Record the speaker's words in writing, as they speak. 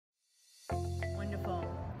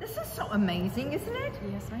This is so amazing, isn't it?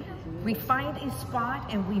 Yes, I am. We find a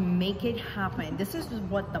spot and we make it happen. This is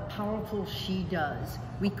what the powerful she does.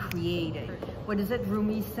 We create it. What is it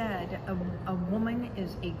Rumi said? A woman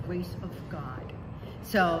is a grace of God.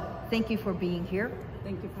 So thank you for being here.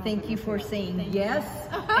 Thank you for saying yes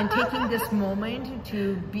and taking this moment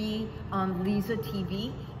to be on Liza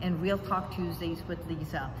TV and Real Talk Tuesdays with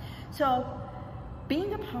Liza. So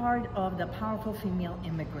being a part of the Powerful Female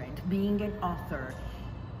Immigrant, being an author,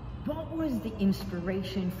 what was the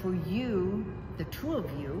inspiration for you, the two of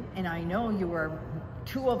you, and I know you were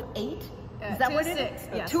 2 of 8? Is that what it is?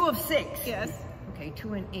 6, yes. 2 of 6. Yes. Okay,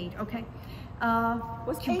 2 and 8, okay.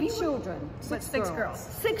 Was 8 children? 6 girls.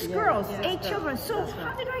 6 girls, yes, 8 children. So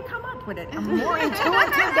how did I come up with it? I'm more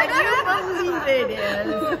intuitive than you believe it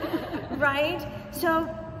is, right? So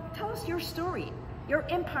tell us your story, your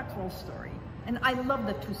impactful story. And I love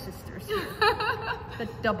the 2 sisters here, the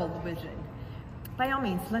double vision. By all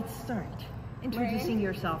means, let's start introducing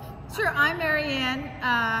yourself. Sure, I'm Marianne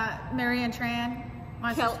Tran,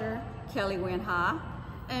 my sister. Kelli Nguyen.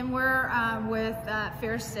 And we're with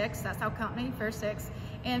Fair 6, that's our company, Fair 6.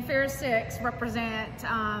 And Fair 6 represent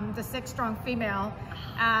the 6 strong female,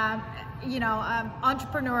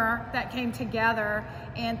 entrepreneur that came together.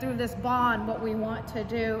 And through this bond, what we want to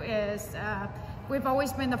do is, we've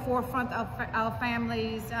always been the forefront of our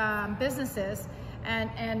family's businesses.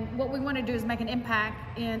 And what we want to do is make an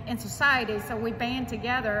impact in society. So we band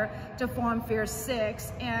together to form Fair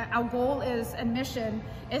 6. And our goal is, and mission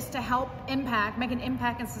is to help make an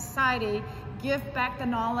impact in society, give back the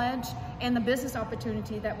knowledge and the business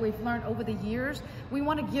opportunity that we've learned over the years. We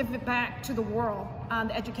want to give it back to the world,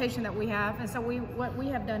 the education that we have. And so what we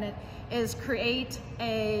have done is create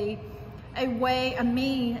a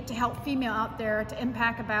mean to help female out there to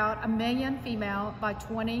impact about 1 million female by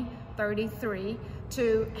 2033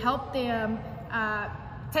 to help them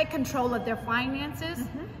take control of their finances,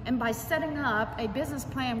 and by setting up a business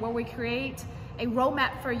plan where we create a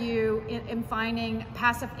roadmap for you in finding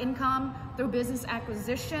passive income through business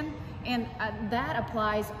acquisition, and that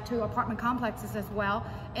applies to apartment complexes as well.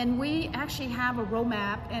 And we actually have a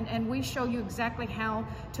roadmap, and we show you exactly how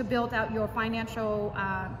to build out your financial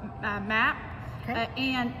map,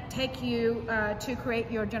 and take you to create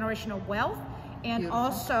your generational wealth, and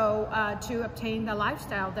also to obtain the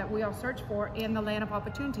lifestyle that we all search for in the land of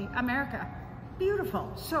opportunity, America.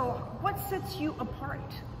 Beautiful. So what sets you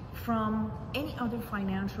apart from any other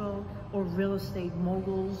financial or real estate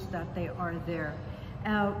moguls that they are there?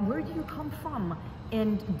 Where do you come from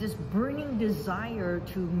and this burning desire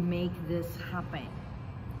to make this happen?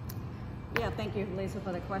 Yeah, thank you, Lisa,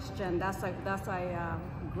 for the question. That's a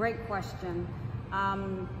great question.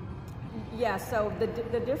 Yeah, so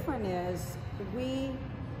the difference is we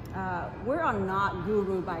are not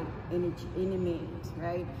guru by any means,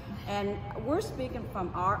 right? And we're speaking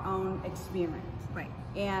from our own experience, right?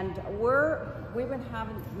 And we've been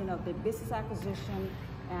having the business acquisition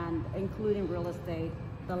and including real estate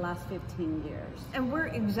the last 15 years. And where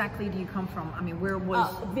exactly do you come from? I mean, where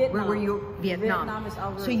were you? Vietnam. Vietnam is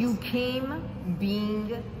our roots. So you came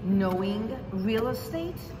knowing real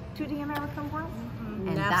estate to the American world?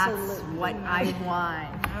 And Absolutely. That's what I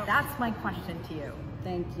want. That's my question to you.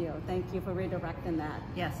 Thank you for redirecting that.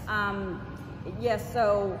 Yes. Yes,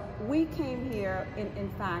 so we came here, in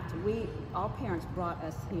fact, our parents brought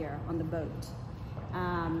us here on the boat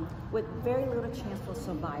with very little chance for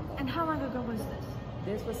survival. And how long ago was this?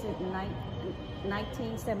 This was in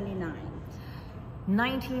 1979.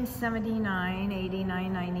 1979,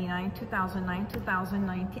 89, 99, 2009,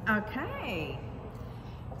 2019. Okay.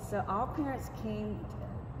 So our parents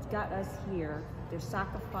got us here. They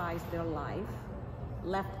sacrificed their life,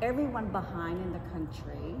 left everyone behind in the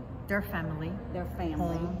country. Their family. Their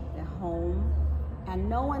home, and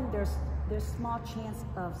knowing there's small chance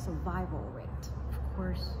of survival rate. Of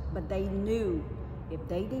course. But they knew if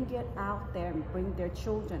they didn't get out there and bring their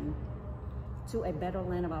children to a better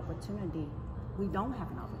land of opportunity, we don't have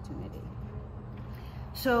an opportunity.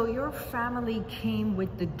 So your family came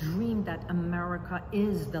with the dream that America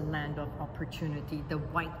is the land of opportunity, the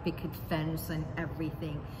white picket fence and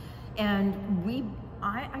everything. And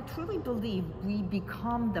I truly believe we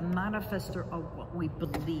become the manifester of what we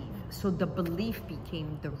believe. So the belief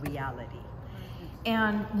became the reality.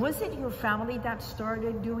 And was it your family that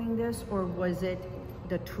started doing this, or was it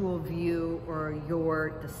the 2 of you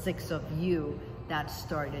or the 6 of you that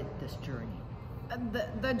started this journey?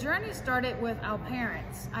 The journey started with our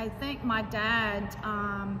parents. I think my dad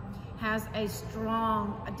has a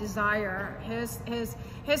strong desire.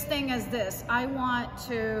 His thing is this: I want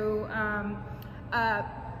to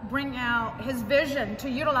bring out his vision, to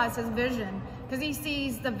utilize his vision because he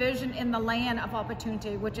sees the vision in the land of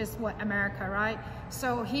opportunity, which is what America, right?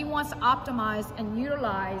 So he wants to optimize and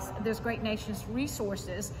utilize this great nation's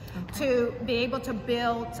resources to be able to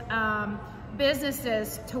build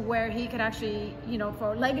businesses to where he could actually, you know,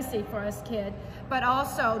 for legacy for his kid, but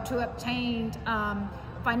also to obtain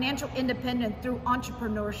financial independence through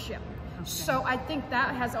entrepreneurship. So I think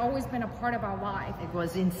that has always been a part of our life. It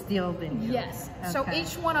was instilled in you. Yes. So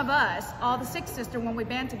each one of us, all the 6 sisters, when we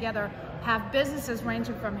band together, have businesses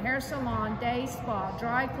ranging from hair salon, day spa,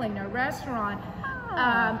 dry cleaner, restaurant,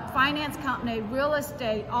 finance company, real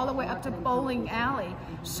estate, all the way up to bowling alley.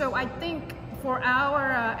 So I think for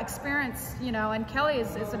our experience, you know, and Kelli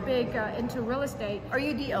is a big into real estate. Are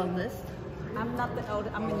you the eldest? I'm not the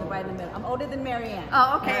oldest. I'm in the right in the middle. I'm older than Marianne.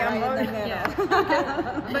 Oh, okay. I'm older. in the middle.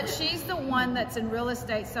 Yeah. But she's the one that's in real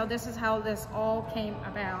estate. So this is how this all came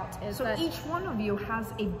about. Is So that each one of you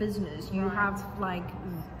has a business. You have like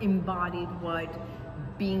embodied what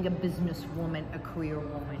being a businesswoman, a career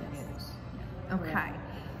woman is. Okay.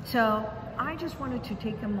 So I just wanted to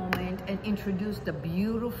take a moment and introduce the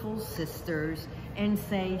beautiful sisters and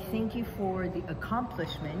say thank you for the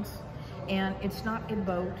accomplishments. And it's not a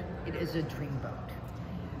boat, it is a dream boat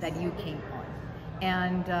that you came on.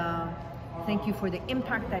 And thank you for the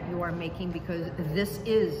impact that you are making, because this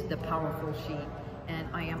is the powerful she. And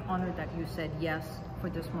I am honored that you said yes for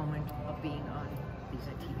this moment of being on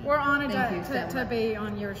Liza TV. we're honored to be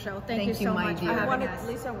on your show. Thank you so much for having us.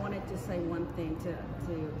 Lisa wanted to say one thing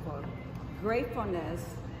for gratefulness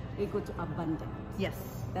equal to abundance. Yes.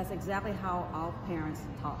 That's exactly how our parents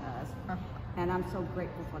taught us. And I'm so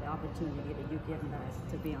grateful for the opportunity that you've given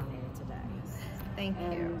us to be on air today. Thank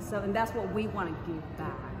you. And that's what we want to give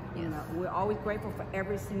back. You know, we're always grateful for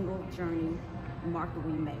every single journey mark that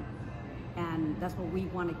we make. And that's what we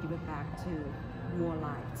want to give it back to more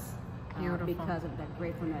lives. Because of that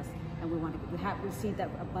gratefulness, and we want to receive that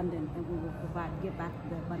abundance, and we will give back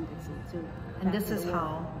the abundance too. And this is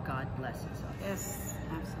how God blesses us. Yes,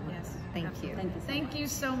 absolutely. Yes, thank absolutely. you. Thank you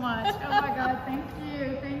so much. Oh my God, thank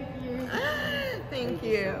you, thank you. Thank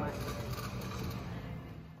you. So much.